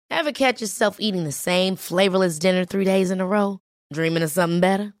Ever catch yourself eating the same flavorless dinner 3 days in a row? Dreaming of something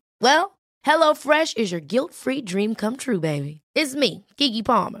better? Well, HelloFresh is your guilt-free dream come true, baby. It's me, Keke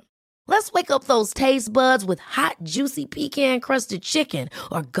Palmer. Let's wake up those taste buds with hot, juicy pecan-crusted chicken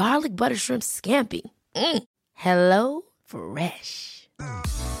or garlic butter shrimp scampi. Hello Fresh.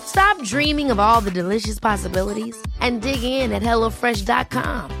 Stop dreaming of all the delicious possibilities and dig in at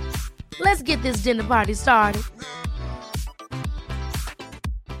HelloFresh.com. Let's get this dinner party started.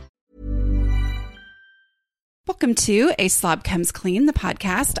 Welcome to A Slob Comes Clean, the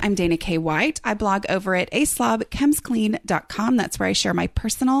podcast. I'm Dana K. White. I blog over at aslobcomesclean.com. That's where I share my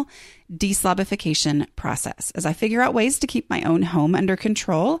personal deslobification process. As I figure out ways to keep my own home under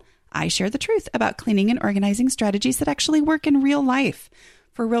control, I share the truth about cleaning and organizing strategies that actually work in real life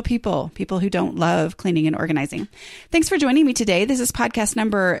for real people who don't love cleaning and organizing. Thanks for joining me today. This is podcast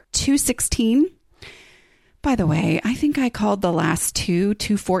number 216. By the way, I think I called the last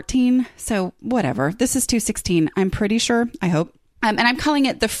 214. So whatever. This is 216. I'm pretty sure. I hope. And I'm calling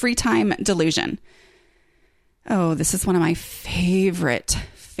it the free time delusion. Oh, this is one of my favorite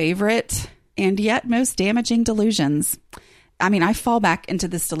and yet most damaging delusions. I mean, I fall back into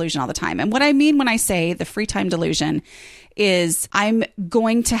this delusion all the time. And what I mean when I say the free time delusion is I'm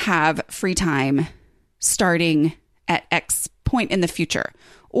going to have free time starting at X point in the future,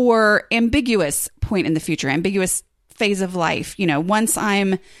 or ambiguous point in the future, ambiguous phase of life. Once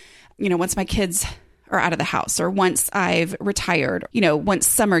my kids are out of the house, or once I've retired, once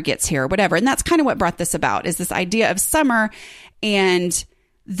summer gets here, or whatever. And that's kind of what brought this about, is this idea of summer and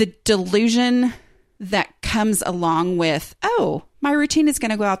the delusion that comes along with, oh, my routine is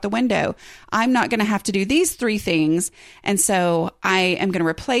going to go out the window. I'm not going to have to do these 3 things. And so I am going to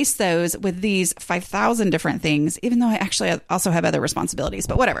replace those with these 5,000 different things, even though I actually also have other responsibilities,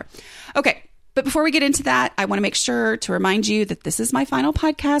 but whatever. Okay. But before we get into that, I want to make sure to remind you that this is my final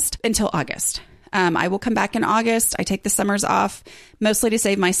podcast until August. I will come back in August. I take the summers off, mostly to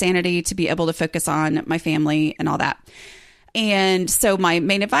save my sanity, to be able to focus on my family and all that. And so my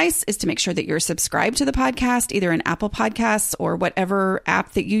main advice is to make sure that you're subscribed to the podcast, either in Apple Podcasts or whatever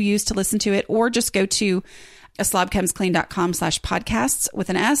app that you use to listen to it, or just go to aslobcomesclean.com/podcasts with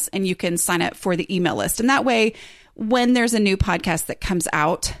an S, and you can sign up for the email list. And that way, when there's a new podcast that comes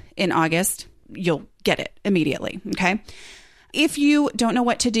out in August, you'll get it immediately. Okay. If you don't know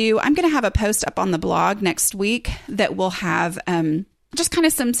what to do, I'm going to have a post up on the blog next week that will have, just kind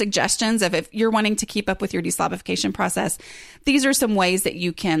of some suggestions of, if you're wanting to keep up with your deslobification process, these are some ways that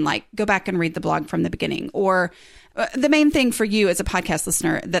you can go back and read the blog from the beginning. Or the main thing for you as a podcast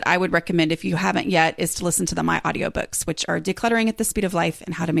listener that I would recommend, if you haven't yet, is to listen to my audiobooks, which are Decluttering at the Speed of Life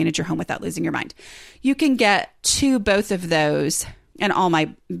and How to Manage Your Home Without Losing Your Mind. You can get to both of those and all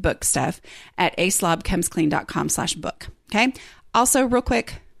my book stuff at aslobcomesclean.com/book. Okay. Also, real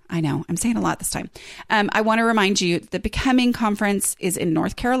quick, I know I'm saying a lot this time. I want to remind you the Becoming Conference is in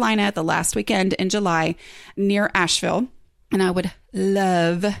North Carolina the last weekend in July near Asheville, and I would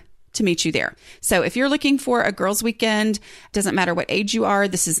love to meet you there. So if you're looking for a girls' weekend, doesn't matter what age you are,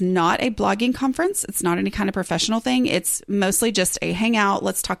 this is not a blogging conference. It's not any kind of professional thing. It's mostly just a hangout.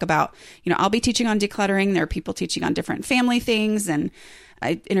 Let's talk about, I'll be teaching on decluttering. There are people teaching on different family things. And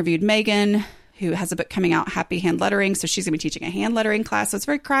I interviewed Megan, who has a book coming out, Happy Hand Lettering. So she's going to be teaching a hand lettering class. So it's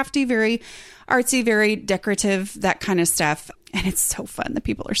very crafty, very artsy, very decorative, that kind of stuff. And it's so fun. The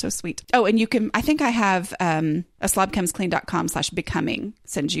people are so sweet. Oh, and you can, I think I have aslobcomesclean.com/becoming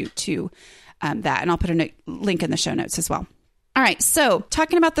send you to that. And I'll put a link in the show notes as well. All right. So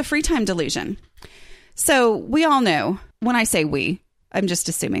talking about the free time delusion. So we all know, when I say we, I'm just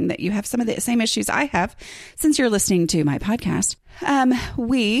assuming that you have some of the same issues I have since you're listening to my podcast.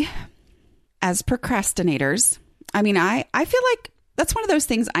 We, as procrastinators, I feel like that's one of those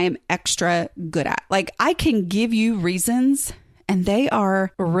things I am extra good at. I can give you reasons, and they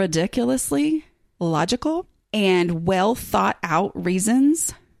are ridiculously logical and well thought out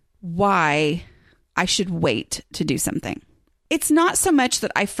reasons why I should wait to do something. It's not so much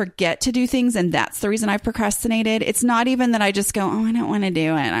that I forget to do things and that's the reason I've procrastinated. It's not even that I just go, oh, I don't want to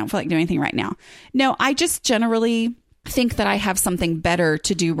do it. I don't feel like doing anything right now. No, I just generally think that I have something better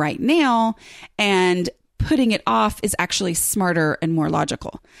to do right now, and putting it off is actually smarter and more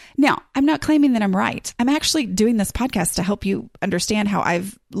logical. Now, I'm not claiming that I'm right. I'm actually doing this podcast to help you understand how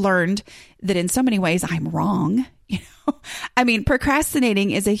I've learned that in so many ways I'm wrong.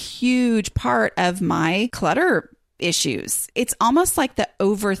 Procrastinating is a huge part of my clutter issues. It's almost like the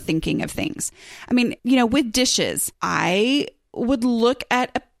overthinking of things. With dishes, I would look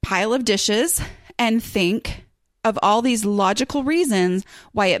at a pile of dishes and think of all these logical reasons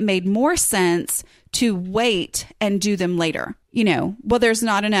why it made more sense to wait and do them later. well, there's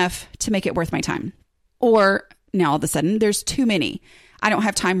not enough to make it worth my time. Or now all of a sudden there's too many. I don't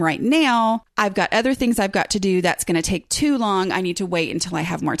have time right now. I've got other things I've got to do. That's going to take too long. I need to wait until I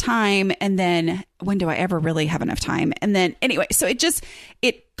have more time. And then when do I ever really have enough time? And then anyway, so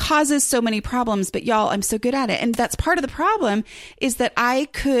it causes so many problems, but y'all, I'm so good at it. And that's part of the problem, is that I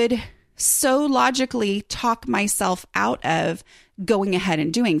could so logically talk myself out of going ahead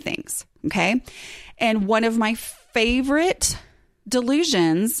and doing things. Okay. And one of my favorite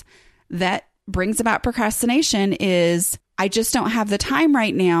delusions that brings about procrastination is, I just don't have the time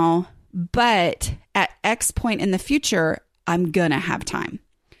right now, but at X point in the future, I'm going to have time.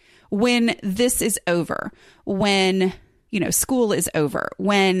 When this is over, when, school is over,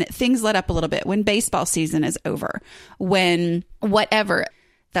 when things let up a little bit, when baseball season is over, when whatever,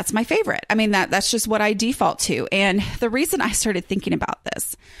 that's my favorite. I mean, that's just what I default to. And the reason I started thinking about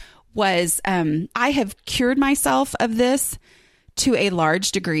this was I have cured myself of this to a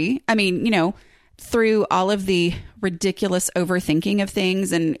large degree. I mean, through all of the ridiculous overthinking of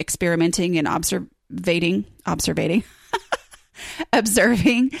things and experimenting and observing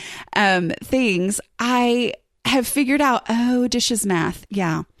things, I have figured out, dishes math.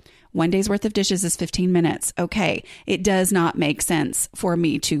 Yeah. 1 day's worth of dishes is 15 minutes. Okay. It does not make sense for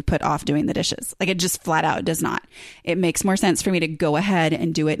me to put off doing the dishes. Like, it just flat out does not. It makes more sense for me to go ahead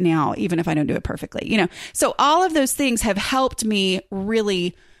and do it now, even if I don't do it perfectly, So all of those things have helped me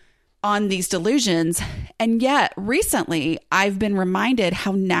really on these delusions. And yet recently I've been reminded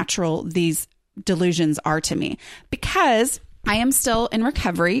how natural these delusions are to me, because I am still in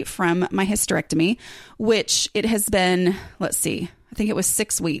recovery from my hysterectomy, which it has been, I think it was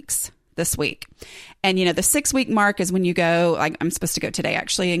 6 weeks this week. And, the 6-week mark is when you go, like, I'm supposed to go today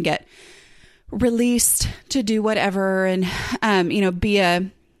actually, and get released to do whatever and, be a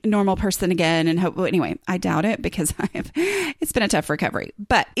normal person again. And hope, anyway, I doubt it, because it's been a tough recovery.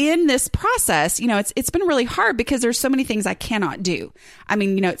 But in this process, it's been really hard because there's so many things I cannot do. I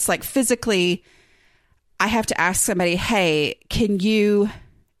mean, it's like physically, I have to ask somebody, hey, can you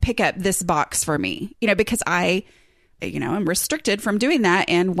pick up this box for me? Because I'm restricted from doing that.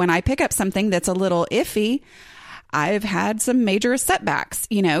 And when I pick up something that's a little iffy, I've had some major setbacks,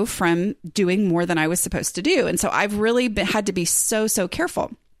 from doing more than I was supposed to do. And so I've really had to be so, so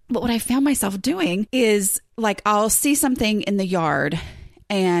careful. But what I found myself doing is, like, I'll see something in the yard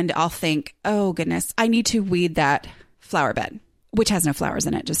and I'll think, oh goodness, I need to weed that flower bed, which has no flowers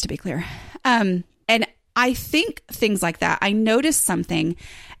in it, just to be clear. And I think things like that. I notice something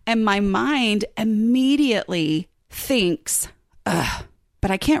and my mind immediately thinks,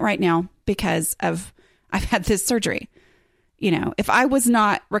 but I can't right now because I've had this surgery. If I was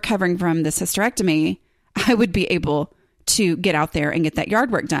not recovering from this hysterectomy, I would be able to get out there and get that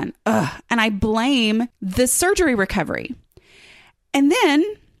yard work done. And I blame the surgery recovery. And then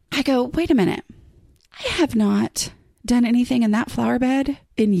I go, wait a minute. I have not done anything in that flower bed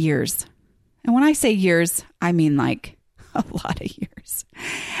in years. And when I say years, I mean like a lot of years.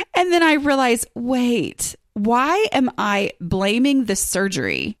 And then I realize, wait, why am I blaming the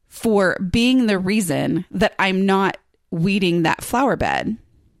surgery for being the reason that I'm not weeding that flower bed,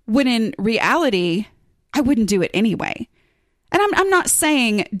 when in reality, I wouldn't do it anyway? And I'm not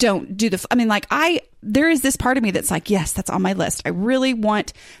saying don't do there is this part of me that's like, yes, that's on my list. I really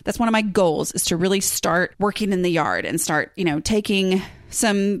want, that's one of my goals, is to really start working in the yard and start, taking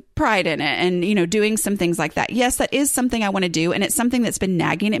some pride in it and, doing some things like that. Yes, that is something I want to do. And it's something that's been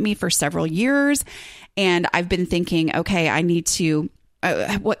nagging at me for several years. And I've been thinking, okay, I need to,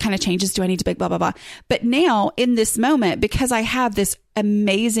 what kind of changes do I need to make, blah, blah, blah. But now in this moment, because I have this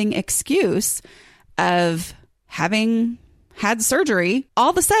amazing excuse of having had surgery, all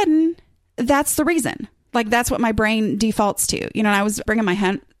of a sudden, that's the reason. Like, that's what my brain defaults to. And I was bringing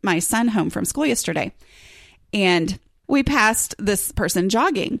my son home from school yesterday, and we passed this person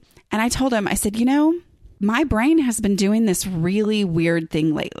jogging. And I told him, I said, my brain has been doing this really weird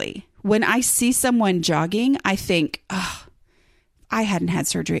thing lately. When I see someone jogging, I think, oh, I hadn't had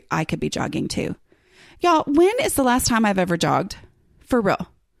surgery, I could be jogging too. Y'all, when is the last time I've ever jogged? For real.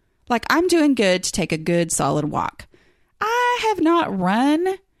 Like, I'm doing good to take a good solid walk. I have not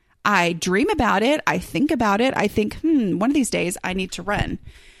run. I dream about it. I think about it. I think, one of these days I need to run.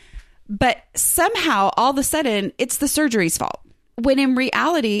 But somehow, all of a sudden, it's the surgery's fault, when in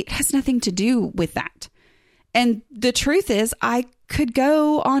reality, it has nothing to do with that. And the truth is, I could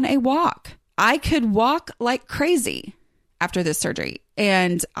go on a walk. I could walk like crazy after this surgery.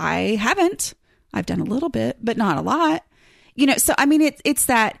 And I haven't. I've done a little bit, but not a lot. So I mean, it's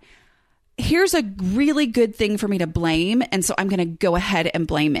that, here's a really good thing for me to blame. And so I'm going to go ahead and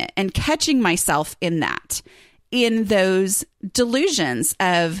blame it. And catching myself in that in those delusions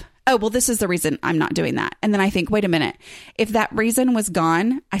of, oh, well, this is the reason I'm not doing that. And then I think, wait a minute, if that reason was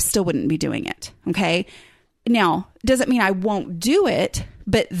gone, I still wouldn't be doing it. Okay. Now, doesn't mean I won't do it,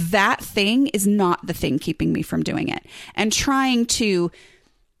 but that thing is not the thing keeping me from doing it, and trying to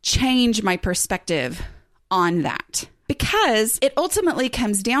change my perspective on that, because it ultimately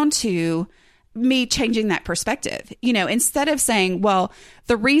comes down to me changing that perspective. You know, instead of saying, well,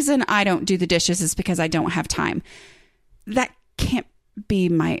 the reason I don't do the dishes is because I don't have time. That can't be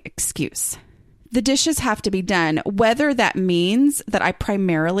my excuse. The dishes have to be done, whether that means that I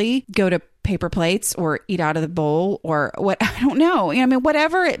primarily go to paper plates or eat out of the bowl or what, I don't know. I mean,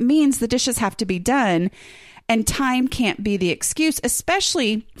 whatever it means, the dishes have to be done, and time can't be the excuse,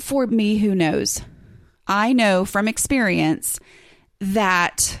 especially for me who knows. I know from experience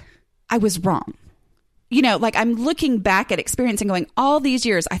that I was wrong. You know, like I'm looking back at experience and going, all these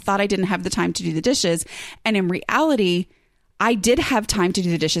years, I thought I didn't have the time to do the dishes. And in reality, I did have time to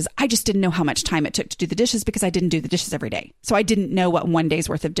do the dishes. I just didn't know how much time it took to do the dishes because I didn't do the dishes every day. So I didn't know what one day's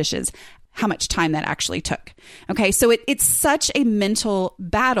worth of dishes, how much time that actually took. Okay. So it's such a mental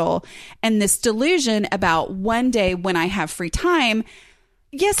battle, and this delusion about one day when I have free time.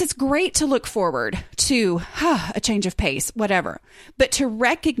 Yes, it's great to look forward to a change of pace, whatever, but to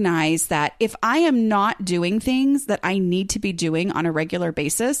recognize that if I am not doing things that I need to be doing on a regular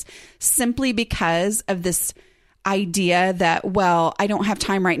basis, simply because of this idea that, well, I don't have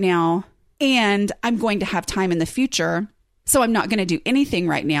time right now and I'm going to have time in the future, so I'm not going to do anything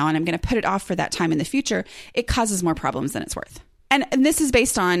right now and I'm going to put it off for that time in the future, it causes more problems than it's worth. And this is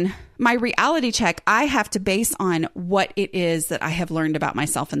based on my reality check. I have to base on what it is that I have learned about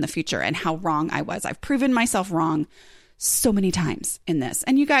myself in the future and how wrong I was. I've proven myself wrong so many times in this.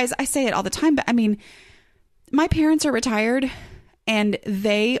 And you guys, I say it all the time, but I mean, my parents are retired and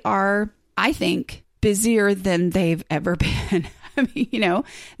they are, I think, busier than they've ever been. I mean, you know,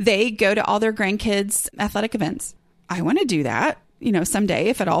 they go to all their grandkids' athletic events. I want to do that. You know, someday,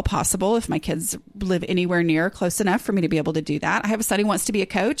 if at all possible, if my kids live anywhere near close enough for me to be able to do that. I have a son who wants to be a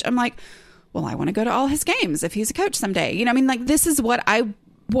coach. I'm like, well, I want to go to all his games if he's a coach someday. You know, I mean, like, this is what I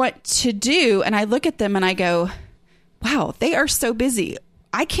want to do. And I look at them and I go, wow, they are so busy.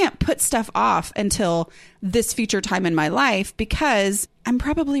 I can't put stuff off until this future time in my life because I'm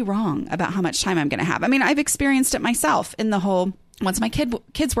probably wrong about how much time I'm going to have. I mean, I've experienced it myself in the whole, once my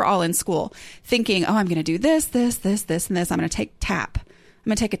kids were all in school, thinking, oh, I'm going to do this, and this. I'm going to take tap. I'm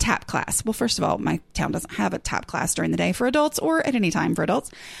going to take a tap class. Well, first of all, my town doesn't have a tap class during the day for adults or at any time for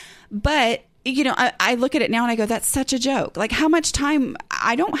adults. But, you know, I look at it now and I go, that's such a joke. Like, how much time?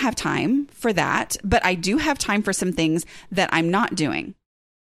 I don't have time for that, but I do have time for some things that I'm not doing.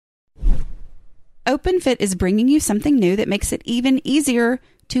 OpenFit is bringing you something new that makes it even easier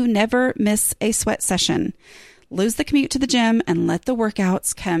to never miss a sweat session. Lose the commute to the gym and let the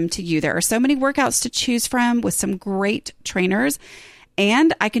workouts come to you. There are so many workouts to choose from with some great trainers,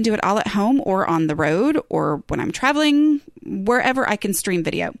 and I can do it all at home or on the road or when I'm traveling, wherever I can stream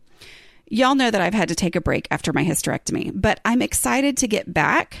video. Y'all know that I've had to take a break after my hysterectomy, but I'm excited to get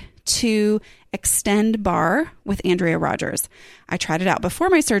back to Extend Bar with Andrea Rogers. I tried it out before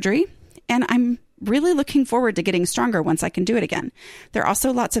my surgery, and I'm really looking forward to getting stronger once I can do it again. There are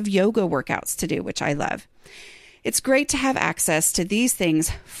also lots of yoga workouts to do, which I love. It's great to have access to these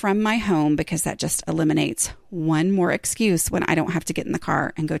things from my home because that just eliminates one more excuse when I don't have to get in the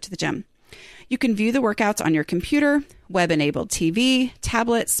car and go to the gym. You can view the workouts on your computer, web-enabled TV,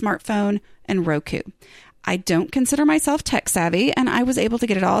 tablet, smartphone, and Roku. I don't consider myself tech savvy, and I was able to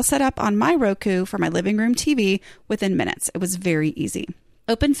get it all set up on my Roku for my living room TV within minutes. It was very easy.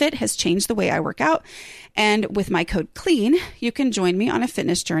 OpenFit has changed the way I work out, and with my code CLEAN, you can join me on a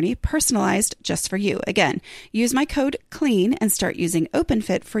fitness journey personalized just for you. Again, use my code CLEAN and start using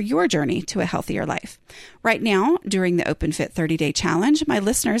OpenFit for your journey to a healthier life. Right now, during the OpenFit 30-day challenge, my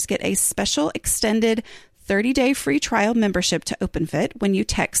listeners get a special extended 30-day free trial membership to OpenFit when you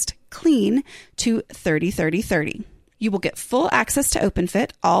text CLEAN to 303030. You will get full access to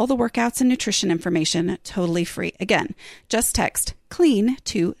OpenFit, all the workouts and nutrition information totally free. Again, just text CLEAN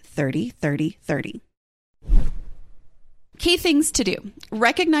to 303030. Key things to do.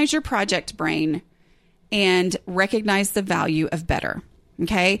 Recognize your project brain and recognize the value of better.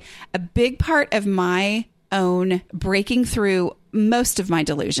 Okay? A big part of my own breaking through most of my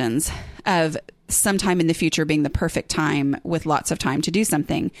delusions of sometime in the future being the perfect time with lots of time to do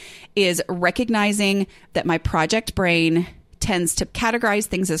something is recognizing that my project brain tends to categorize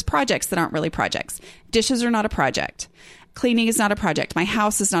things as projects that aren't really projects. Dishes are not a project. Cleaning is not a project. My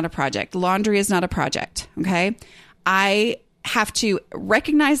house is not a project. Laundry is not a project. Okay. I have to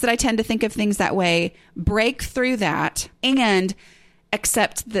recognize that I tend to think of things that way, break through that, and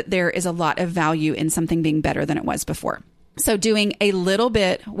accept that there is a lot of value in something being better than it was before. So doing a little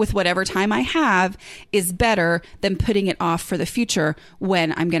bit with whatever time I have is better than putting it off for the future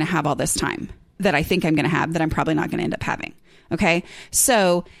when I'm going to have all this time that I think I'm going to have that I'm probably not going to end up having. Okay.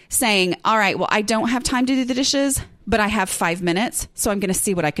 So saying, all right, well, I don't have time to do the dishes, but I have 5 minutes. So I'm going to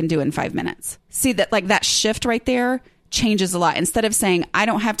see what I can do in 5 minutes. See that, like, that shift right there changes a lot. Instead of saying, I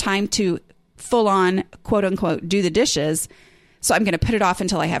don't have time to full on, quote unquote, do the dishes, so I'm going to put it off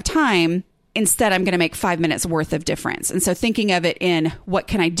until I have time. Instead, I'm going to make 5 minutes worth of difference. And so thinking of it in what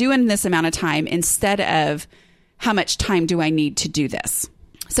can I do in this amount of time instead of how much time do I need to do this?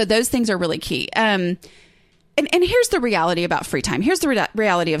 So those things are really key. And here's the reality about free time. Here's the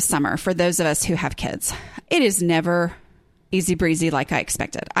reality of summer for those of us who have kids. It is never easy breezy like I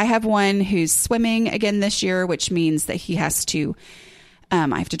expected. I have one who's swimming again this year, which means that he has to,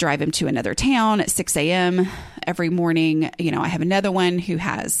 I have to drive him to another town at 6 a.m. every morning. I have another one who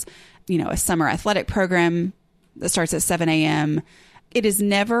has, a summer athletic program that starts at 7 a.m. It is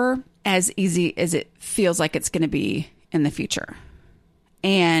never as easy as it feels like it's going to be in the future.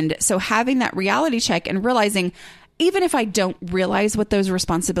 And so having that reality check and realizing, even if I don't realize what those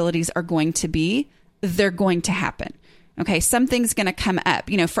responsibilities are going to be, they're going to happen. Okay. Something's going to come up.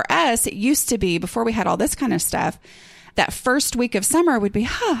 For us, it used to be, before we had all this kind of stuff, that first week of summer would be,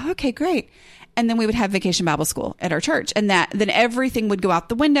 okay, great. And then we would have vacation Bible school at our church, and then everything would go out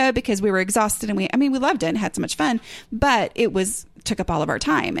the window because we were exhausted, and we loved it and had so much fun, but it took up all of our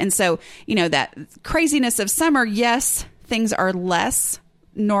time. And so, that craziness of summer, yes, things are less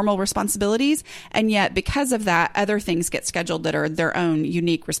normal responsibilities. And yet because of that, other things get scheduled that are their own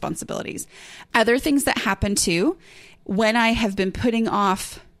unique responsibilities. Other things that happen too, when I have been putting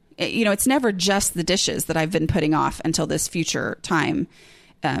off, it's never just the dishes that I've been putting off until this future time,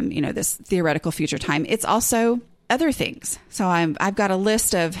 this theoretical future time. It's also other things. So I've got a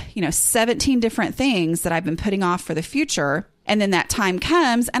list of, 17 different things that I've been putting off for the future. And then that time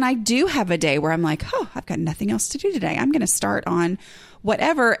comes and I do have a day where I'm like, I've got nothing else to do today. I'm going to start on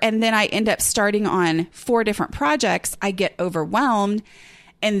whatever. And then I end up starting on 4 different projects. I get overwhelmed,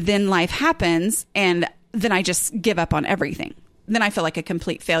 and then life happens, and then I just give up on everything. Then I feel like a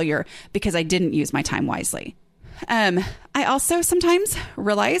complete failure because I didn't use my time wisely. I also sometimes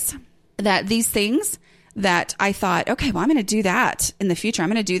realize that these things that I thought, okay, well, I'm going to do that in the future. I'm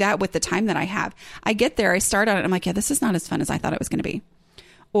going to do that with the time that I have. I get there, I start on it. I'm like, yeah, this is not as fun as I thought it was going to be.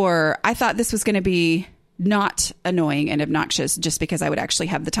 Or I thought this was going to be not annoying and obnoxious just because I would actually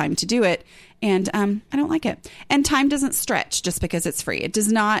have the time to do it. And I don't like it. And time doesn't stretch just because it's free. It does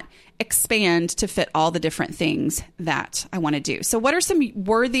not expand to fit all the different things that I want to do. So what are some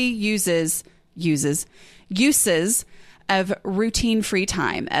worthy uses of routine free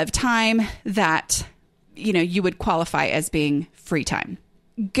time, of time that, you would qualify as being free time?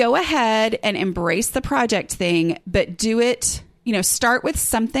 Go ahead and embrace the project thing, but do it, start with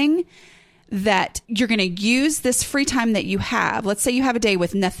something that you're going to use this free time that you have. Let's say you have a day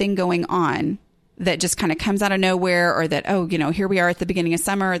with nothing going on that just kind of comes out of nowhere, or that, here we are at the beginning of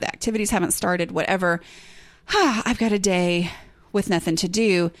summer, the activities haven't started, whatever. I've got a day with nothing to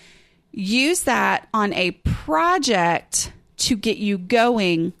do. Use that on a project to get you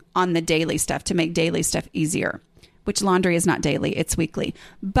going on the daily stuff, to make daily stuff easier, which laundry is not daily, it's weekly.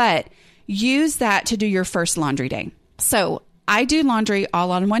 But use that to do your first laundry day. So I do laundry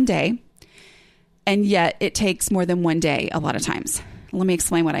all on one day, and yet it takes more than one day a lot of times. Let me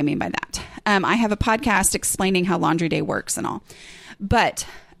explain what I mean by that. I have a podcast explaining how laundry day works and all. But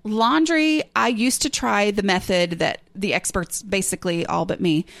laundry, I used to try the method that the experts, basically all but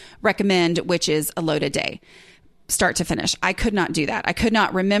me, recommend, which is a load a day, start to finish. I could not do that. I could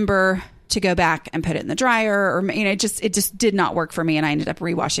not remember to go back and put it in the dryer, or it just did not work for me. And I ended up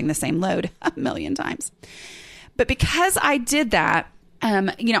rewashing the same load a million times. But because I did that,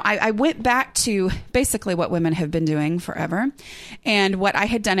 I went back to basically what women have been doing forever, and what I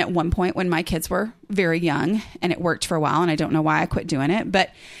had done at one point when my kids were very young, and it worked for a while, and I don't know why I quit doing it,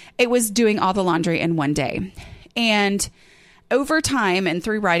 but it was doing all the laundry in one day. And over time, and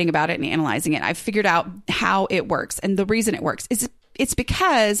through writing about it and analyzing it, I've figured out how it works. And the reason it works is it's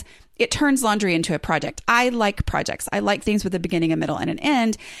because it turns laundry into a project. I like projects. I like things with a beginning, a middle, and an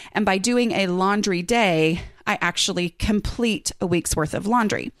end. And by doing a laundry day, I actually complete a week's worth of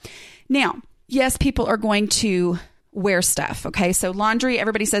laundry. Now, yes, people are going to wear stuff. Okay. So laundry,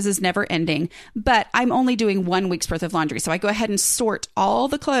 everybody says, is never ending, but I'm only doing 1 week's worth of laundry. So I go ahead and sort all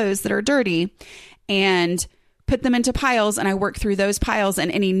the clothes that are dirty and put them into piles, and I work through those piles, and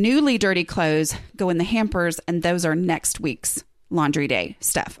any newly dirty clothes go in the hampers, and those are next week's laundry day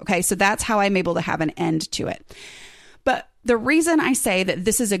stuff. Okay. So that's how I'm able to have an end to it. But the reason I say that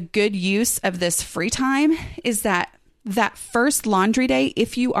this is a good use of this free time is that first laundry day,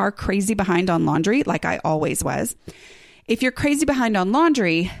 if you are crazy behind on laundry, like I always was, if you're crazy behind on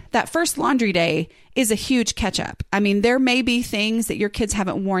laundry, that first laundry day is a huge catch up. I mean, there may be things that your kids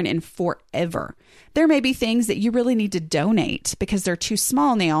haven't worn in forever. There may be things that you really need to donate because they're too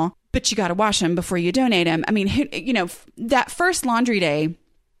small now, but you got to wash them before you donate them. I mean, that first laundry day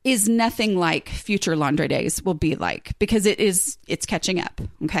is nothing like future laundry days will be like, because it's catching up.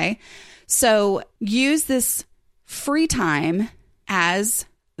 Okay. So use this free time as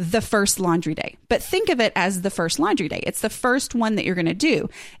the first laundry day, but think of it as the first laundry day. It's the first one that you're going to do.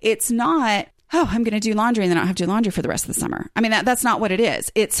 It's not, oh, I'm going to do laundry and then I don't have to do laundry for the rest of the summer. I mean, that's not what it is.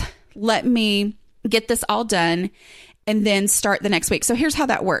 It's let me get this all done and then start the next week. So here's how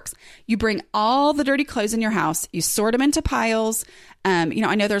that works. You bring all the dirty clothes in your house, you sort them into piles. I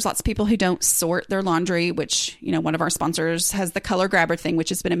know there's lots of people who don't sort their laundry, which, one of our sponsors has the color grabber thing, which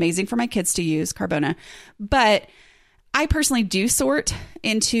has been amazing for my kids to use, Carbona. But I personally do sort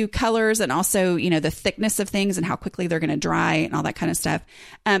into colors and also, the thickness of things and how quickly they're going to dry and all that kind of stuff.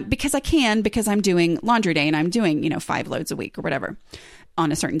 Because I'm doing laundry day and I'm doing, 5 loads a week or whatever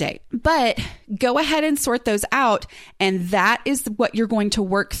on a certain day. But go ahead and sort those out. And that is what you're going to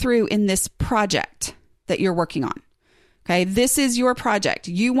work through in this project that you're working on. Okay. This is your project.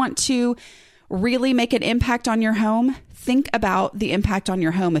 You want to really make an impact on your home. Think about the impact on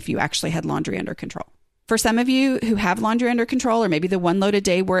your home if you actually had laundry under control. For some of you who have laundry under control, or maybe the one load a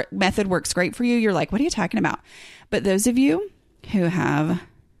day method works great for you, you're like, what are you talking about? But those of you who have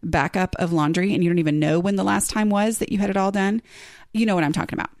backup of laundry and you don't even know when the last time was that you had it all done, you know what I'm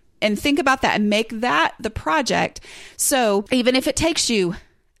talking about. And think about that and make that the project. So even if it takes you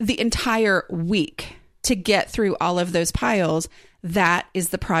the entire week to get through all of those piles, that is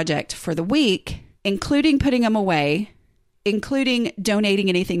the project for the week, including putting them away, including donating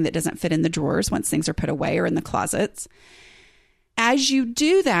anything that doesn't fit in the drawers once things are put away or in the closets. As you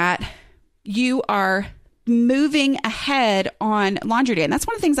do that, you are moving ahead on laundry day. And that's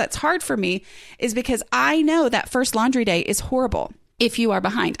one of the things that's hard for me, is because I know that first laundry day is horrible if you are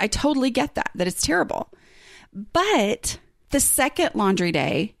behind. I totally get that it's terrible. But the second laundry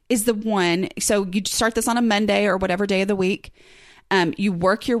day is the one. So you start this on a Monday or whatever day of the week. You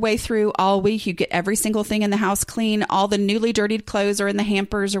work your way through all week. You get every single thing in the house clean. All the newly dirtied clothes are in the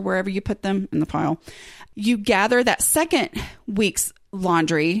hampers or wherever you put them in the pile. You gather that second week's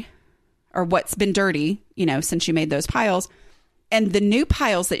laundry, or what's been dirty, since you made those piles. And the new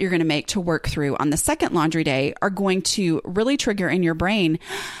piles that you're going to make to work through on the second laundry day are going to really trigger in your brain,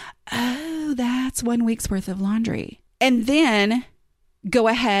 oh, that's 1 week's worth of laundry. And then go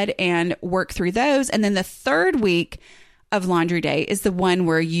ahead and work through those. And then the third week of laundry day is the one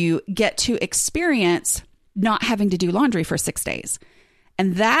where you get to experience not having to do laundry for 6 days.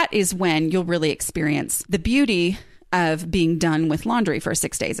 And that is when you'll really experience the beauty of being done with laundry for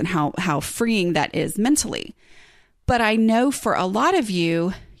 6 days and how freeing that is mentally. But I know for a lot of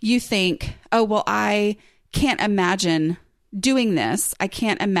you, you think, oh, well, I can't imagine doing this. I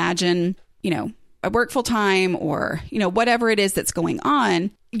can't imagine, I work full time or, whatever it is that's going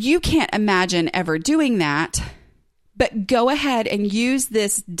on. You can't imagine ever doing that. But go ahead and use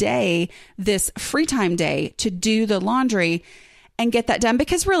this day, this free time day, to do the laundry and get that done,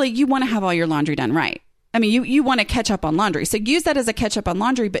 because really you want to have all your laundry done right. I mean, you want to catch up on laundry. So use that as a catch up on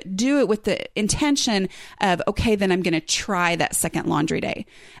laundry, but do it with the intention of, okay, then I'm going to try that second laundry day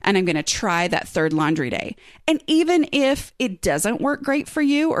and I'm going to try that third laundry day. And even if it doesn't work great for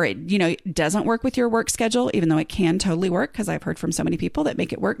you, or it doesn't work with your work schedule, even though it can totally work, because I've heard from so many people that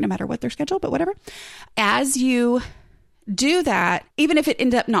make it work no matter what their schedule, but whatever. As you do that, even if it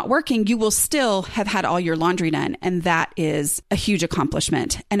ended up not working, you will still have had all your laundry done. And that is a huge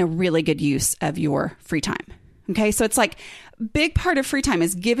accomplishment and a really good use of your free time. Okay. So it's like a big part of free time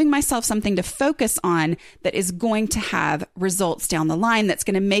is giving myself something to focus on that is going to have results down the line, that's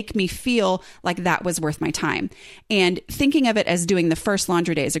going to make me feel like that was worth my time. And thinking of it as doing the first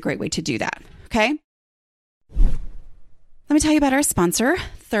laundry day is a great way to do that. Okay. Let me tell you about our sponsor,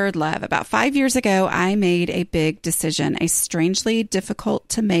 Third Love. About 5 years ago, I made a big decision, a strangely difficult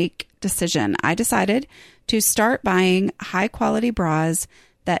to make decision. I decided to start buying high quality bras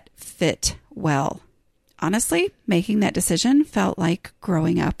that fit well. Honestly, making that decision felt like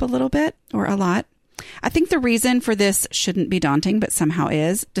growing up a little bit, or a lot. I think the reason for this shouldn't be daunting, but somehow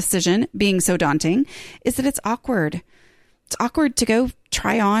is, decision being so daunting, is that it's awkward. It's awkward to go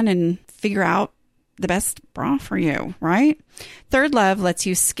try on and figure out the best bra for you, right? Third Love lets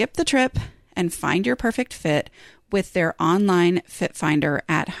you skip the trip and find your perfect fit with their online fit finder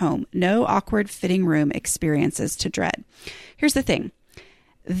at home. No awkward fitting room experiences to dread. Here's the thing.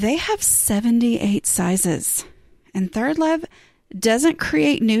 They have 78 sizes, and Third Love doesn't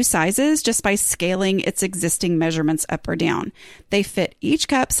create new sizes just by scaling its existing measurements up or down. They fit each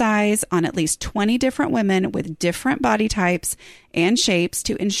cup size on at least 20 different women with different body types and shapes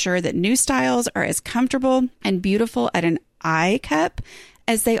to ensure that new styles are as comfortable and beautiful at an I cup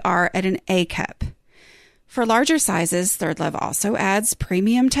as they are at an A cup. For larger sizes, Third Love also adds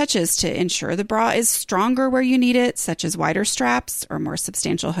premium touches to ensure the bra is stronger where you need it, such as wider straps or more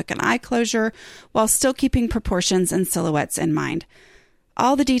substantial hook and eye closure, while still keeping proportions and silhouettes in mind.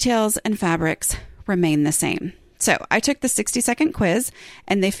 All the details and fabrics remain the same. So I took the 60-second quiz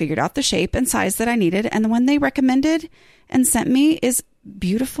and they figured out the shape and size that I needed, and the one they recommended and sent me is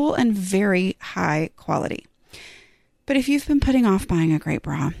beautiful and very high quality. But if you've been putting off buying a great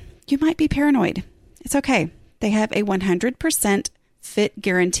bra, you might be paranoid. It's okay. They have a 100% fit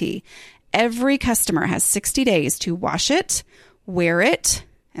guarantee. Every customer has 60 days to wash it, wear it,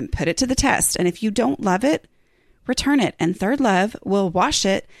 and put it to the test. And if you don't love it, return it. And Third Love will wash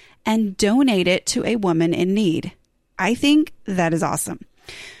it and donate it to a woman in need. I think that is awesome.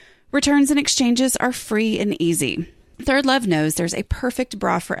 Returns and exchanges are free and easy. Third Love knows there's a perfect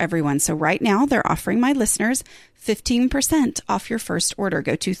bra for everyone. So right now they're offering my listeners 15% off your first order.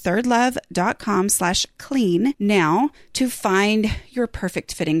 Go to thirdlove.com/clean now to find your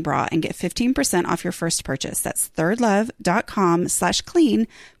perfect fitting bra and get 15% off your first purchase. That's thirdlove.com/clean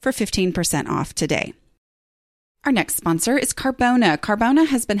for 15% off today. Our next sponsor is Carbona. Carbona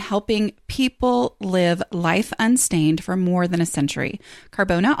has been helping people live life unstained for more than a century.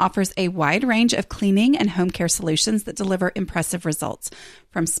 Carbona offers a wide range of cleaning and home care solutions that deliver impressive results,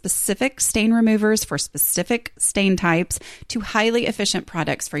 from specific stain removers for specific stain types to highly efficient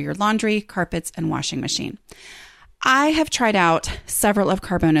products for your laundry, carpets, and washing machine. I have tried out several of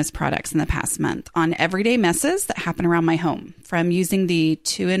Carbona's products in the past month on everyday messes that happen around my home, from using the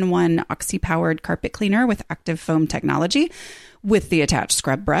 2-in-1 oxy-powered carpet cleaner with active foam technology with the attached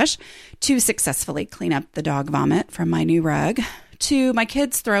scrub brush, to successfully clean up the dog vomit from my new rug, to my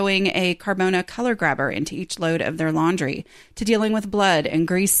kids throwing a Carbona color grabber into each load of their laundry, to dealing with blood and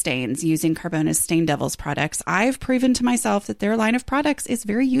grease stains using Carbona's Stain Devils products. I've proven to myself that their line of products is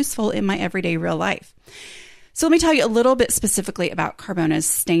very useful in my everyday real life. So let me tell you a little bit specifically about Carbona's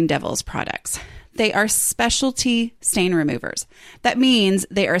Stain Devils products. They are specialty stain removers. That means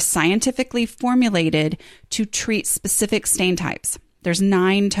they are scientifically formulated to treat specific stain types. There's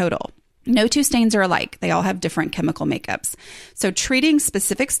 9 total. No 2 stains are alike. They all have different chemical makeups. So treating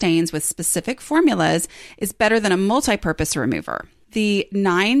specific stains with specific formulas is better than a multi-purpose remover. The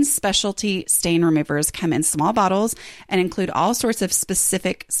 9 specialty stain removers come in small bottles and include all sorts of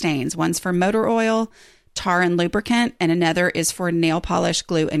specific stains. One's for motor oil, tar and lubricant, and another is for nail polish,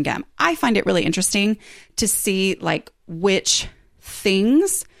 glue, and gum. I find it really interesting to see which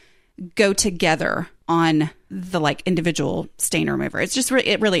things go together on the individual stain remover. It's just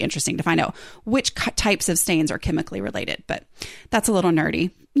really interesting to find out which types of stains are chemically related, but that's a little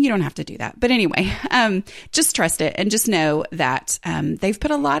nerdy. You don't have to do that. But anyway, just trust it and just know that they've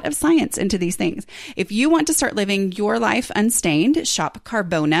put a lot of science into these things. If you want to start living your life unstained, shop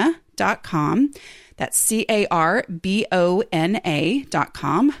Carbona.com. That's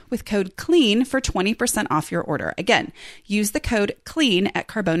Carbona.com with code CLEAN for 20% off your order. Again, use the code CLEAN at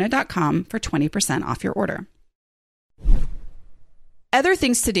Carbona.com for 20% off your order. Other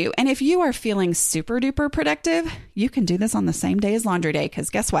things to do. And if you are feeling super duper productive, you can do this on the same day as laundry day, because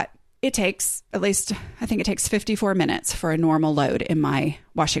guess what? It takes I think it takes 54 minutes for a normal load in my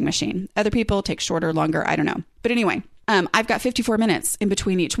washing machine. Other people take shorter, longer, I don't know. But anyway, I've got 54 minutes in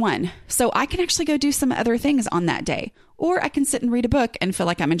between each one. So I can actually go do some other things on that day. Or I can sit and read a book and feel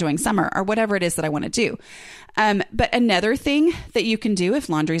like I'm enjoying summer, or whatever it is that I want to do. But another thing that you can do if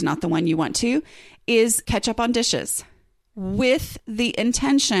laundry is not the one you want to is catch up on dishes, with the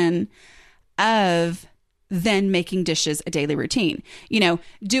intention of then making dishes a daily routine.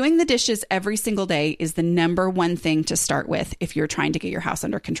 Doing the dishes every single day is the number one thing to start with if you're trying to get your house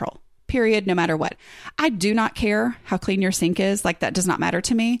under control. Period, no matter what. I do not care how clean your sink is. That does not matter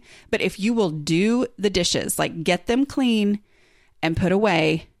to me. But if you will do the dishes, get them clean and put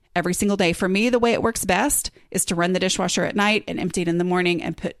away every single day. For me, the way it works best is to run the dishwasher at night and empty it in the morning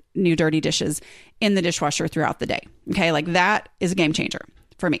and put new dirty dishes in the dishwasher throughout the day. Okay, that is a game changer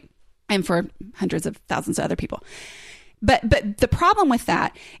for me and for hundreds of thousands of other people. But the problem with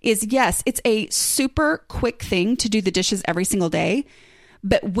that is, yes, it's a super quick thing to do the dishes every single day.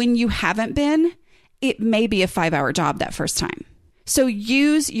 But when you haven't been, it may be a 5-hour job that first time. So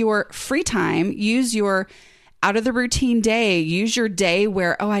use your free time, use your out of the routine day, use your day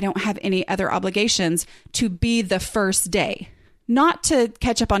where, I don't have any other obligations to be the first day. Not to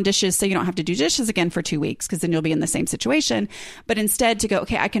catch up on dishes so you don't have to do dishes again for 2 weeks, because then you'll be in the same situation, but instead to go,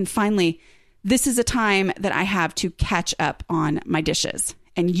 okay, I can finally, this is a time that I have to catch up on my dishes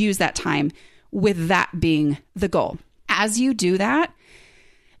and use that time with that being the goal. As you do that,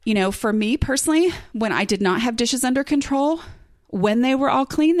 for me personally, when I did not have dishes under control, when they were all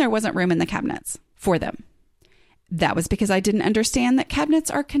clean, there wasn't room in the cabinets for them. That was because I didn't understand that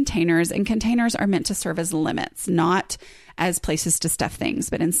cabinets are containers, and containers are meant to serve as limits, not as places to stuff things,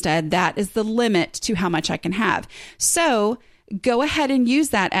 but instead that is the limit to how much I can have. So go ahead and use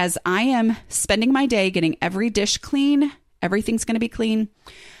that as I am spending my day getting every dish clean. Everything's going to be clean.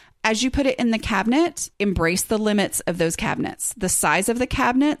 As you put it in the cabinet, embrace the limits of those cabinets. The size of the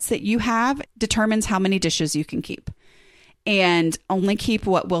cabinets that you have determines how many dishes you can keep, and only keep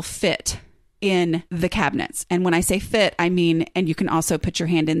what will fit in the cabinets. And when I say fit, I mean, and you can also put your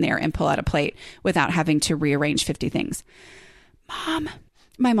hand in there and pull out a plate without having to rearrange 50 things.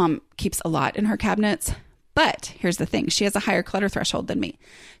 My mom keeps a lot in her cabinets, but here's the thing. She has a higher clutter threshold than me.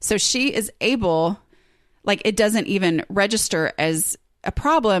 So she is able, it doesn't even register as a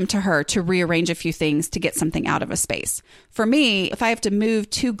problem to her to rearrange a few things to get something out of a space. For me, if I have to move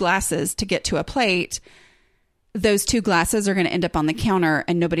 2 glasses to get to a plate, those 2 glasses are going to end up on the counter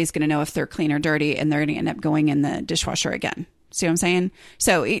and nobody's going to know if they're clean or dirty, and they're going to end up going in the dishwasher again. See what I'm saying?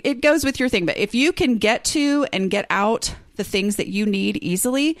 So it goes with your thing. But if you can get to and get out the things that you need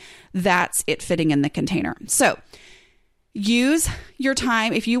easily, that's it fitting in the container. So use your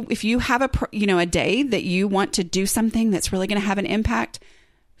time. If you have a day that you want to do something that's really going to have an impact,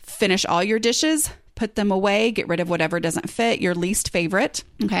 finish all your dishes, put them away, get rid of whatever doesn't fit, your least favorite.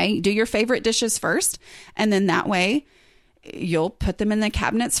 Okay. Do your favorite dishes first. And then that way you'll put them in the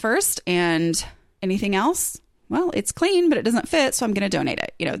cabinets first, and anything else, well, it's clean, but it doesn't fit, so I'm going to donate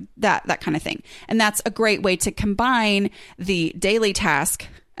it, that kind of thing. And that's a great way to combine the daily task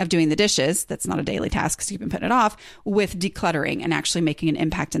of doing the dishes. That's not a daily task because you've been putting it off, with decluttering and actually making an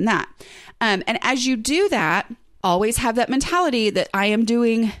impact in that. And as you do that, always have that mentality that I am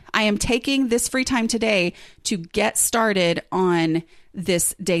taking this free time today to get started on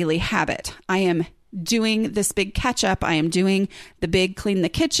this daily habit. I am doing this big catch up. I am doing the big clean the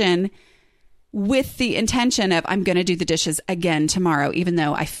kitchen with the intention of I'm going to do the dishes again tomorrow, even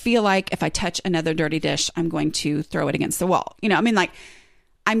though I feel like if I touch another dirty dish, I'm going to throw it against the wall.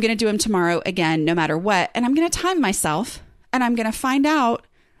 I'm going to do them tomorrow again, no matter what. And I'm going to time myself, and I'm going to find out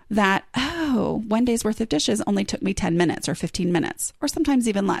that, 1 day's worth of dishes only took me 10 minutes or 15 minutes, or sometimes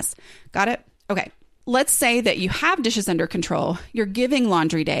even less. Got it? Okay. Let's say that you have dishes under control. You're giving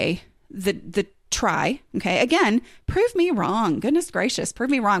laundry day the try. Okay. Again, prove me wrong. Goodness gracious, prove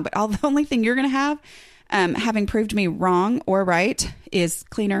me wrong. But the only thing you're going to have, having proved me wrong or right, is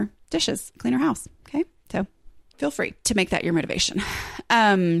cleaner dishes, cleaner house. Okay. So feel free to make that your motivation.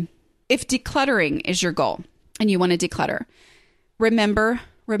 If decluttering is your goal and you want to declutter, remember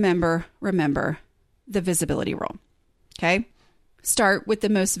the visibility rule. Okay. Start with the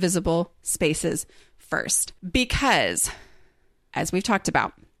most visible spaces first, because as we've talked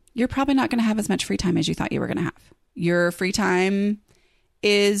about, you're probably not going to have as much free time as you thought you were going to have. Your free time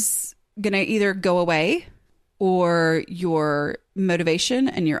is going to either go away, or your motivation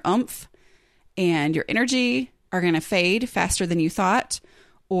and your oomph and your energy are going to fade faster than you thought,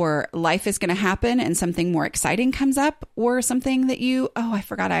 or life is going to happen and something more exciting comes up, or something that I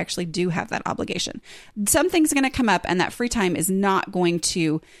forgot I actually do have that obligation. Something's going to come up, and that free time is not going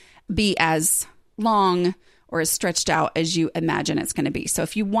to be as long or as stretched out as you imagine it's going to be. So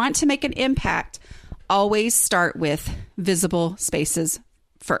if you want to make an impact, always start with visible spaces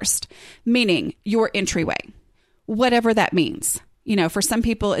first, meaning your entryway, whatever that means. For some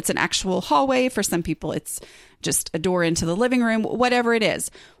people, it's an actual hallway. For some people, it's just a door into the living room, whatever it is.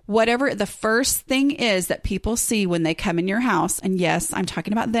 Whatever the first thing is that people see when they come in your house. And yes, I'm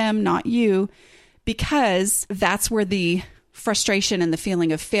talking about them, not you, because that's where the frustration and the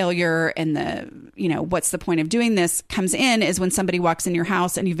feeling of failure and the, what's the point of doing this comes in, is when somebody walks in your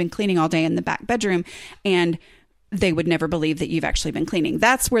house and you've been cleaning all day in the back bedroom and they would never believe that you've actually been cleaning.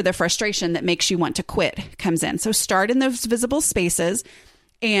 That's where the frustration that makes you want to quit comes in. So start in those visible spaces,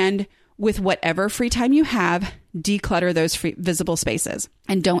 and with whatever free time you have, declutter those visible spaces,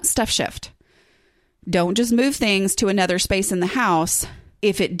 and don't stuff shift. Don't just move things to another space in the house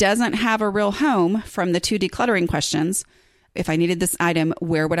if it doesn't have a real home. From the 2 decluttering questions, if I needed this item,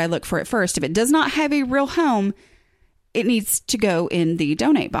 where would I look for it first? If it does not have a real home, it needs to go in the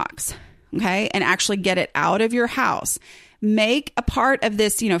donate box. okay, and actually get it out of your house. Make a part of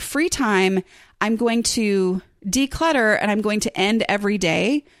this, free time. I'm going to declutter and I'm going to end every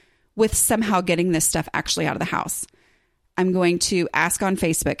day with somehow getting this stuff actually out of the house. I'm going to ask on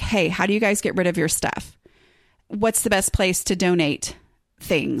Facebook, hey, how do you guys get rid of your stuff? What's the best place to donate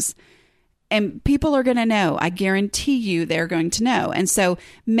things? And people are going to know. I guarantee you they're going to know. And so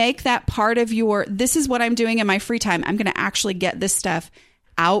make that part of this is what I'm doing in my free time. I'm going to actually get this stuff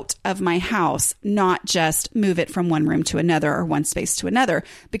out of my house, not just move it from one room to another or one space to another,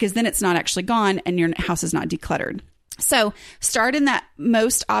 because then it's not actually gone and your house is not decluttered. So start in that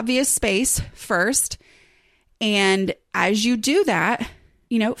most obvious space first. And as you do that,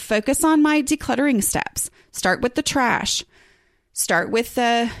 focus on my decluttering steps. Start with the trash. Start with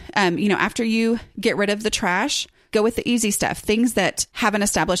after you get rid of the trash, go with the easy stuff. Things that have an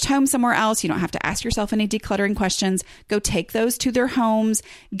established home somewhere else. You don't have to ask yourself any decluttering questions. Go take those to their homes.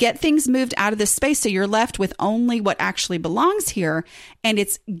 Get things moved out of this space so you're left with only what actually belongs here. And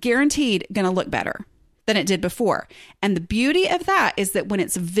it's guaranteed going to look better than it did before. And the beauty of that is that when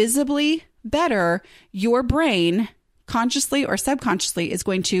it's visibly better, your brain, consciously or subconsciously, is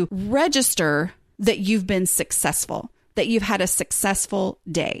going to register that you've been successful, that you've had a successful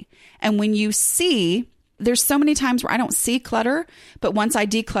day. And when you see, there's so many times where I don't see clutter, but once I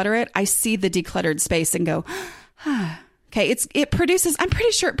declutter it, I see the decluttered space and go, okay, I'm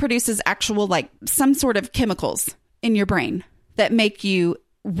pretty sure it produces actual, some sort of chemicals in your brain that make you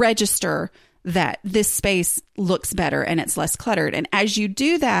register that this space looks better and it's less cluttered. And as you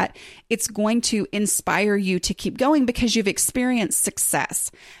do that, it's going to inspire you to keep going because you've experienced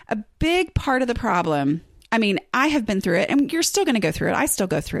success. A big part of the problem, I have been through it and you're still going to go through it. I still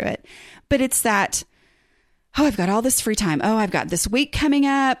go through it. But it's that, I've got all this free time. I've got this week coming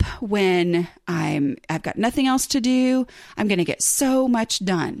up when I've got nothing else to do. I'm going to get so much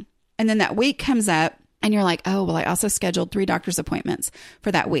done. And then that week comes up and you're like, oh, well, I also scheduled 3 doctor's appointments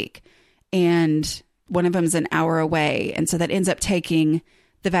for that week. And one of them's an hour away. And so that ends up taking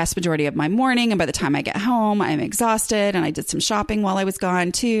the vast majority of my morning. And by the time I get home, I'm exhausted. And I did some shopping while I was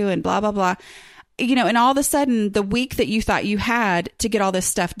gone too, and blah, blah, blah. And all of a sudden, the week that you thought you had to get all this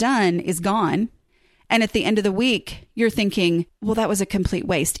stuff done is gone. And at the end of the week, you're thinking, well, that was a complete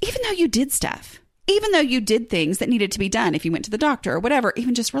waste. Even though you did stuff, even though you did things that needed to be done. If you went to the doctor or whatever,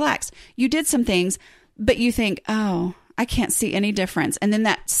 even just relax, you did some things, but you think, oh, I can't see any difference. And then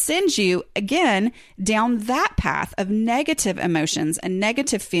that sends you again down that path of negative emotions and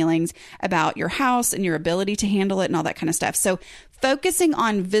negative feelings about your house and your ability to handle it and all that kind of stuff. So focusing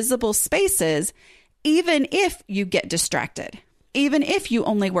on visible spaces, even if you get distracted, even if you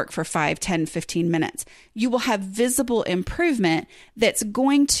only work for 5, 10, 15 minutes, you will have visible improvement that's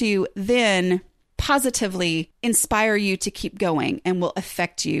going to then positively inspire you to keep going and will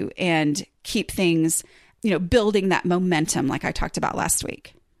affect you and keep things building that momentum like I talked about last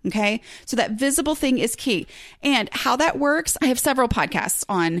week. Okay. So that visible thing is key. And how that works, I have several podcasts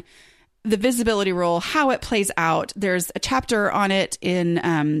on the visibility rule, how it plays out. There's a chapter on it in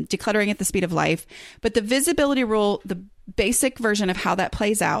Decluttering at the Speed of Life. But the visibility rule, the basic version of how that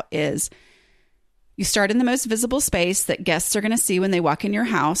plays out is you start in the most visible space that guests are going to see when they walk in your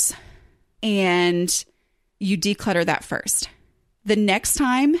house, and you declutter that first. The next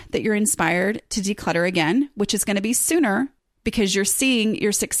time that you're inspired to declutter again, which is going to be sooner because you're seeing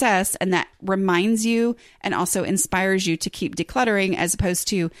your success and that reminds you and also inspires you to keep decluttering, as opposed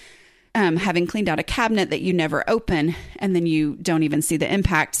to having cleaned out a cabinet that you never open and then you don't even see the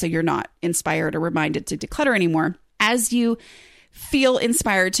impact. So you're not inspired or reminded to declutter anymore. As you feel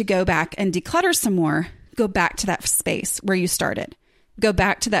inspired to go back and declutter some more, go back to that space where you started. Go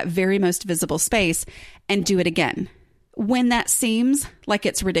back to that very most visible space and do it again. When that seems like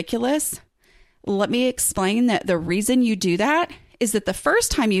it's ridiculous, let me explain that the reason you do that is that the first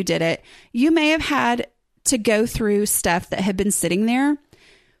time you did it, you may have had to go through stuff that had been sitting there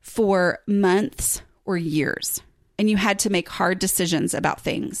for months or years, and you had to make hard decisions about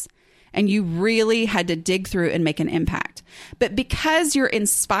things, and you really had to dig through and make an impact. But because you're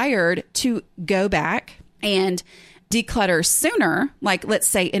inspired to go back and declutter sooner, like let's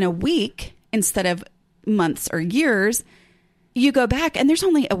say in a week instead of months or years, you go back and there's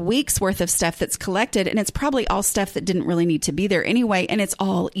only a week's worth of stuff that's collected, and it's probably all stuff that didn't really need to be there anyway, and it's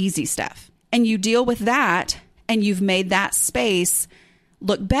all easy stuff. And you deal with that, and you've made that space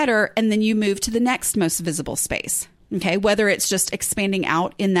look better, and then you move to the next most visible space. Okay, whether it's just expanding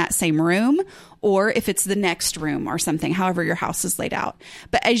out in that same room or if it's the next room or something, however your house is laid out.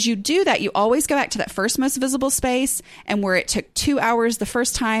 But as you do that, you always go back to that first most visible space, and where it took 2 hours the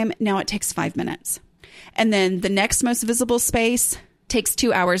first time, now it takes 5 minutes. And then the next most visible space Takes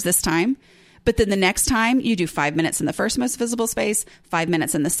 2 hours this time. But then the next time you do 5 minutes in the first most visible space, 5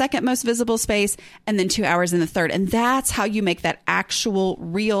 minutes in the second most visible space, and then 2 hours in the third. And that's how you make that actual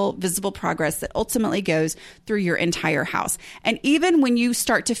real visible progress that ultimately goes through your entire house. And even when you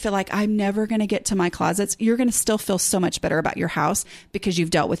start to feel like I'm never going to get to my closets, you're going to still feel so much better about your house because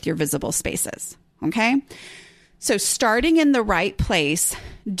you've dealt with your visible spaces. Okay. So starting in the right place,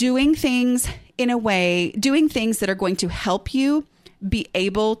 doing things in a way, doing things that are going to help you be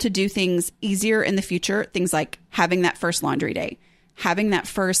able to do things easier in the future. Things like having that first laundry day, having that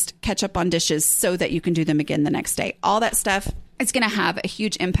first catch up on dishes so that you can do them again the next day. All that stuff is going to have a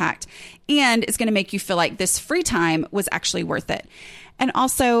huge impact, and it's going to make you feel like this free time was actually worth it. And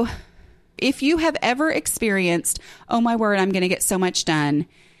also, if you have ever experienced, oh my word, I'm going to get so much done,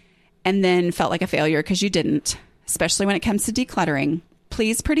 and then felt like a failure because you didn't, especially when it comes to decluttering,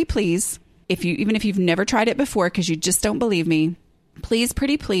 please, pretty please, even if you've never tried it before because you just don't believe me, please,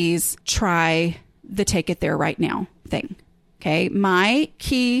 pretty please, try the take it there right now thing. Okay. My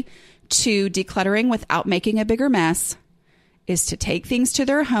key to decluttering without making a bigger mess is to take things to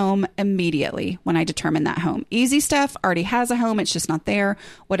their home immediately when I determine that home. Easy stuff already has a home. It's just not there.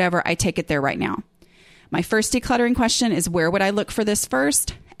 Whatever. I take it there right now. My first decluttering question is, where would I look for this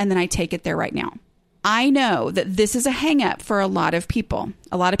first? And then I take it there right now. I know that this is a hang up for a lot of people.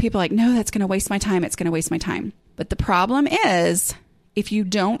 A lot of people are like, no, that's going to waste my time. It's going to waste my time. But the problem is, if you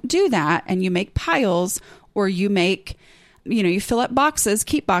don't do that and you make piles, or you make, you fill up boxes,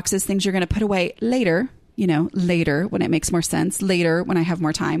 keep boxes, things you're going to put away later, later when it makes more sense, later when I have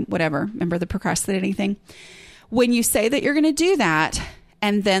more time, whatever. Remember the procrastinating thing? When you say that you're going to do that,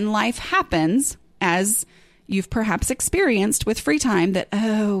 and then life happens, as you've perhaps experienced with free time, that,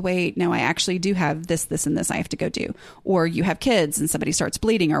 oh, wait, no, I actually do have this, and this I have to go do. Or you have kids and somebody starts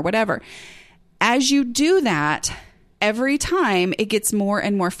bleeding or whatever. As you do that, every time it gets more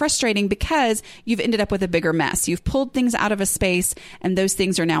and more frustrating because you've ended up with a bigger mess. You've pulled things out of a space and those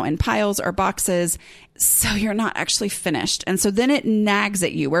things are now in piles or boxes. So you're not actually finished. And so then it nags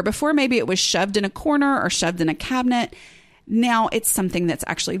at you, where before maybe it was shoved in a corner or shoved in a cabinet. Now it's something that's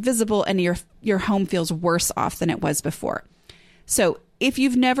actually visible, and your home feels worse off than it was before. So if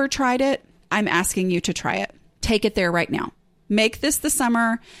you've never tried it, I'm asking you to try it. Take it there right now. Make this the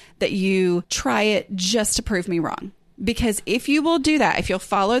summer that you try it just to prove me wrong. Because if you will do that, if you'll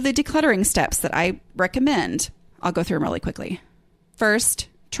follow the decluttering steps that I recommend, I'll go through them really quickly. First,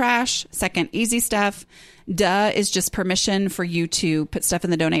 trash. Second, easy stuff. Duh is just permission for you to put stuff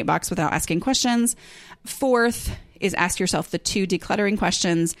in the donate box without asking questions. Fourth is ask yourself the 2 decluttering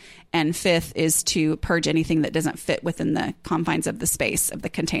questions. And fifth is to purge anything that doesn't fit within the confines of the space of the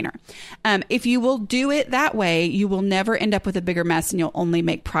container. If you will do it that way, you will never end up with a bigger mess, and you'll only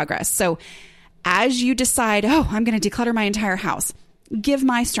make progress. So as you decide, oh, I'm going to declutter my entire house, give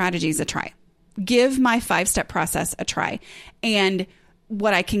my strategies a try. Give my 5-step process a try. And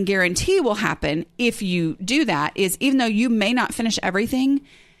what I can guarantee will happen if you do that is, even though you may not finish everything,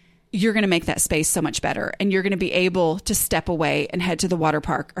 you're going to make that space so much better. And you're going to be able to step away and head to the water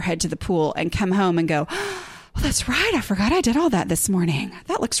park or head to the pool and come home and go, oh, that's right, I forgot I did all that this morning.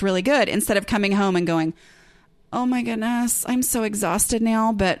 That looks really good. Instead of coming home and going, oh my goodness, I'm so exhausted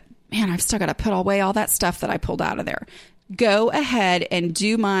now, but man, I've still got to put away all that stuff that I pulled out of there. Go ahead and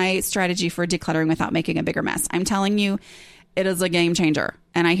do my strategy for decluttering without making a bigger mess. I'm telling you, it is a game changer.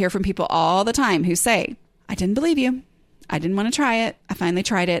 And I hear from people all the time who say, I didn't believe you. I didn't want to try it. I finally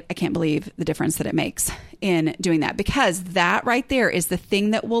tried it. I can't believe the difference that it makes in doing that, because that right there is the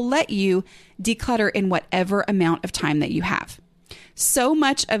thing that will let you declutter in whatever amount of time that you have. So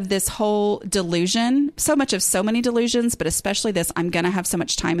much of this whole delusion, so many delusions, but especially this, I'm going to have so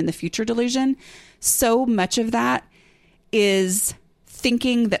much time in the future delusion. So much of that is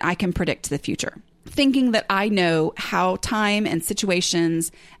thinking that I can predict the future, thinking that I know how time and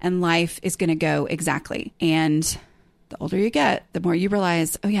situations and life is going to go exactly. And the older you get, the more you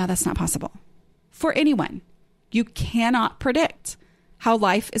realize, oh yeah, that's not possible for anyone. You cannot predict how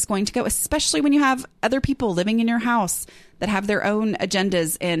life is going to go, especially when you have other people living in your house that have their own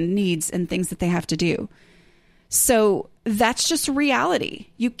agendas and needs and things that they have to do. So that's just reality.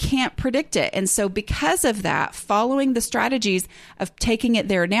 You can't predict it. And so because of that, following the strategies of taking it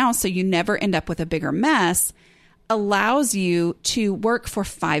there now so you never end up with a bigger mess allows you to work for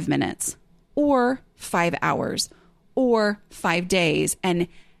 5 minutes or 5 hours or 5 days. And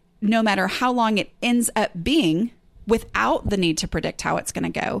no matter how long it ends up being, without the need to predict how it's going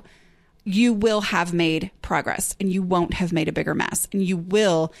to go, you will have made progress and you won't have made a bigger mess, and you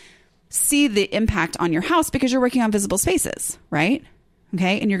will see the impact on your house because you're working on visible spaces, right?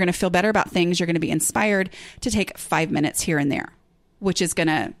 Okay. And you're going to feel better about things. You're going to be inspired to take 5 minutes here and there. which is going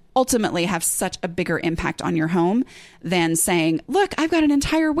to ultimately have such a bigger impact on your home than saying, look, I've got an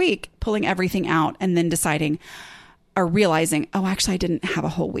entire week, pulling everything out and then deciding or realizing, oh, actually, I didn't have a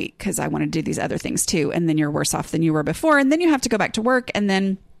whole week because I want to do these other things too. And then you're worse off than you were before. And then you have to go back to work. And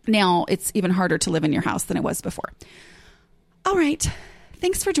then now it's even harder to live in your house than it was before. All right.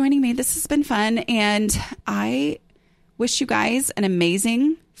 Thanks for joining me. This has been fun. And I wish you guys an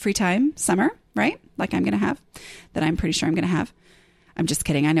amazing free time summer, right? Like I'm going to have, that I'm pretty sure I'm going to have. I'm just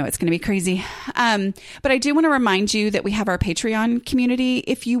kidding. I know it's going to be crazy. But I do want to remind you that we have our Patreon community.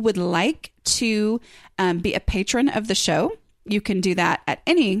 If you would like to be a patron of the show, you can do that at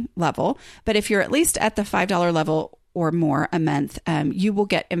any level. But if you're at least at the $5 level or more a month, you will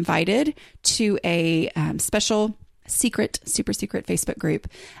get invited to a special super secret Facebook group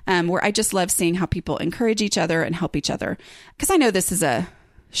where I just love seeing how people encourage each other and help each other. Because I know this is a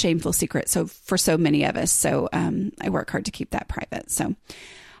shameful secret. So for so many of us, so I work hard to keep that private. So,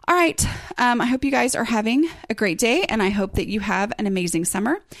 all right. I hope you guys are having a great day and I hope that you have an amazing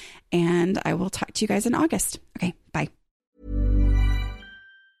summer and I will talk to you guys in August. Okay. Bye.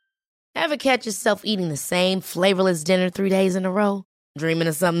 Ever catch yourself eating the same flavorless dinner 3 days in a row? Dreaming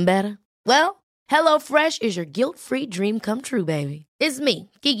of something better? Well, HelloFresh is your guilt-free dream come true, baby. It's me,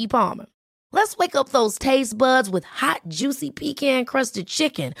 Keke Palmer. Let's wake up those taste buds with hot, juicy pecan-crusted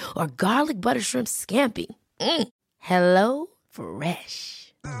chicken or garlic butter shrimp scampi. Hello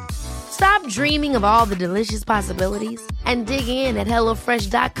Fresh. Stop dreaming of all the delicious possibilities and dig in at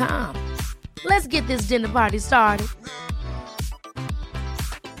HelloFresh.com. Let's get this dinner party started.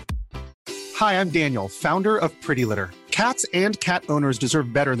 Hi, I'm Daniel, founder of Pretty Litter. Cats and cat owners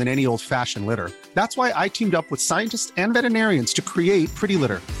deserve better than any old-fashioned litter. That's why I teamed up with scientists and veterinarians to create Pretty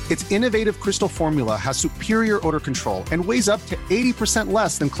Litter. Its innovative crystal formula has superior odor control and weighs up to 80%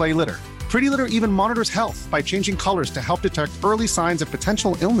 less than clay litter. Pretty Litter even monitors health by changing colors to help detect early signs of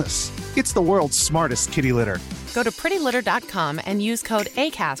potential illness. It's the world's smartest kitty litter. Go to prettylitter.com and use code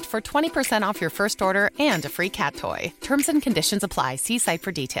ACAST for 20% off your first order and a free cat toy. Terms and conditions apply. See site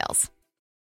for details.